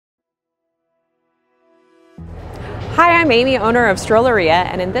Hi, I'm Amy, owner of Strolleria,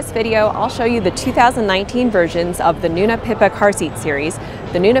 and in this video I'll show you the 2019 versions of the Nuna Pipa car seat series,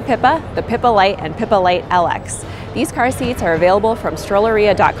 the Nuna Pipa, the Pipa Lite, and Pipa Lite LX. These car seats are available from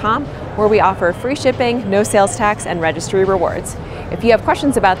strolleria.com, where we offer free shipping, no sales tax, and registry rewards. If you have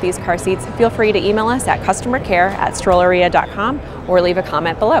questions about these car seats, feel free to email us at customercare@strolleria.com or leave a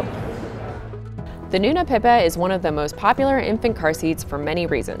comment below. The Nuna Pipa is one of the most popular infant car seats for many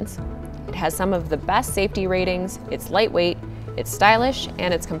reasons. It has some of the best safety ratings, it's lightweight, it's stylish,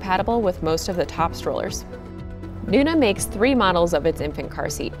 and it's compatible with most of the top strollers. Nuna makes 3 models of its infant car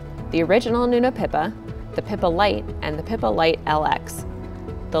seat: the original Nuna Pipa, the Pipa Lite, and the Pipa Lite LX.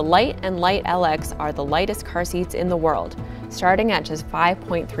 The Lite and Lite LX are the lightest car seats in the world, starting at just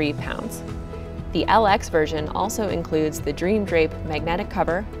 5.3 pounds. The LX version also includes the Dream Drape magnetic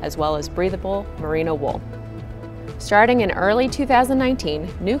cover as well as breathable merino wool. Starting in early 2019,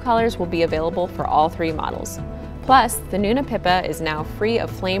 new colors will be available for all 3 models. Plus, the Nuna Pipa is now free of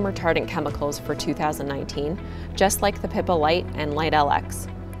flame retardant chemicals for 2019, just like the Pipa Lite and Lite LX.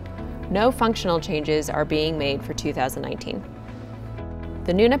 No functional changes are being made for 2019.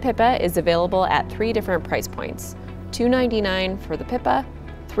 The Nuna Pipa is available at 3 different price points: $299 for the Pipa,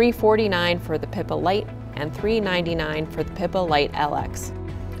 $349 for the Pipa Lite, and $399 for the Pipa Lite LX.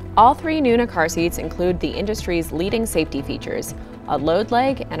 All 3 Nuna car seats include the industry's leading safety features, a load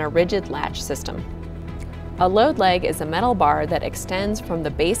leg and a rigid latch system. A load leg is a metal bar that extends from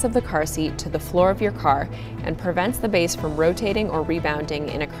the base of the car seat to the floor of your car and prevents the base from rotating or rebounding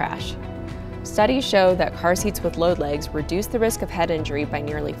in a crash. Studies show that car seats with load legs reduce the risk of head injury by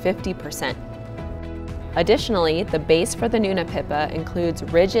nearly 50%. Additionally, the base for the Nuna Pipa includes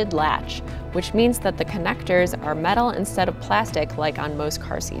rigid latch, which means that the connectors are metal instead of plastic like on most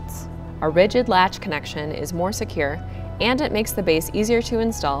car seats. A rigid latch connection is more secure, and it makes the base easier to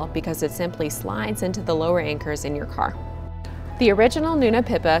install because it simply slides into the lower anchors in your car. The original Nuna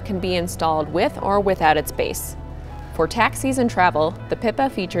Pipa can be installed with or without its base. For taxis and travel, the Pipa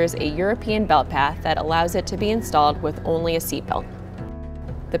features a European belt path that allows it to be installed with only a seatbelt.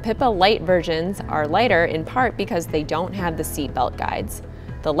 The Pipa Lite versions are lighter in part because they don't have the seatbelt guides.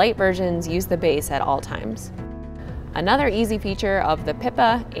 The Lite versions use the base at all times. Another easy feature of the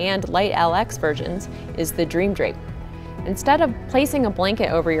Pipa and Lite LX versions is the Dream Drape. Instead of placing a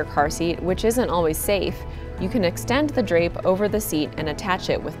blanket over your car seat, which isn't always safe, you can extend the drape over the seat and attach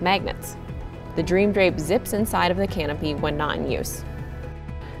it with magnets. The Dream Drape zips inside of the canopy when not in use.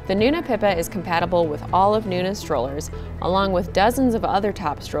 The Nuna Pipa is compatible with all of Nuna's strollers, along with dozens of other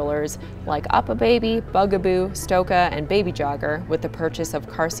top strollers like Up-A-Baby, Bugaboo, Stoka, and Baby Jogger with the purchase of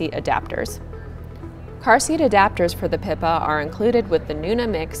car seat adapters. Car seat adapters for the Pipa are included with the Nuna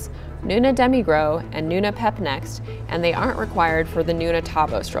Mix, Nuna Demi-Grow, and Nuna Pep Next, and they aren't required for the Nuna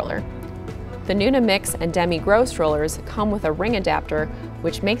Tabo stroller. The Nuna Mix and Demi-Grow strollers come with a ring adapter,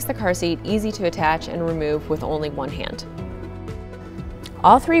 which makes the car seat easy to attach and remove with only one hand.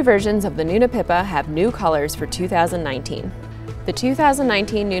 All 3 versions of the Nuna Pipa have new colors for 2019. The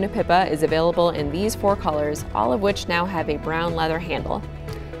 2019 Nuna Pipa is available in these 4 colors, all of which now have a brown leather handle: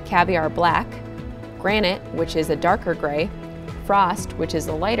 Caviar Black, Granite, which is a darker gray, Frost, which is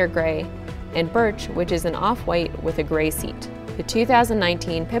a lighter gray, and Birch, which is an off-white with a gray seat. The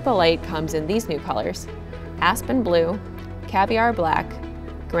 2019 Pipa Lite comes in these new colors: Aspen Blue, Caviar Black,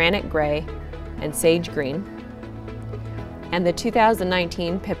 Granite Gray, and Sage Green. And the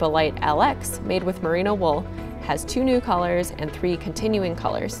 2019 Pipa Lite LX, made with merino wool, has 2 new colors and 3 continuing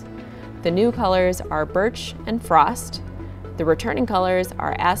colors. The new colors are Birch and Frost. The returning colors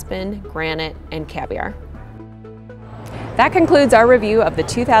are Aspen, Granite, and Caviar. That concludes our review of the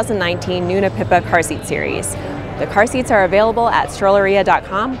 2019 Nuna Pipa car seat series. The car seats are available at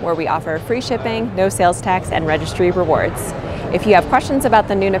strolleria.com, where we offer free shipping, no sales tax, and registry rewards. If you have questions about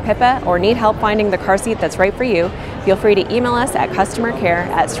the Nuna Pipa or need help finding the car seat that's right for you, feel free to email us at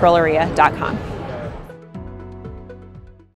customercare@strolleria.com.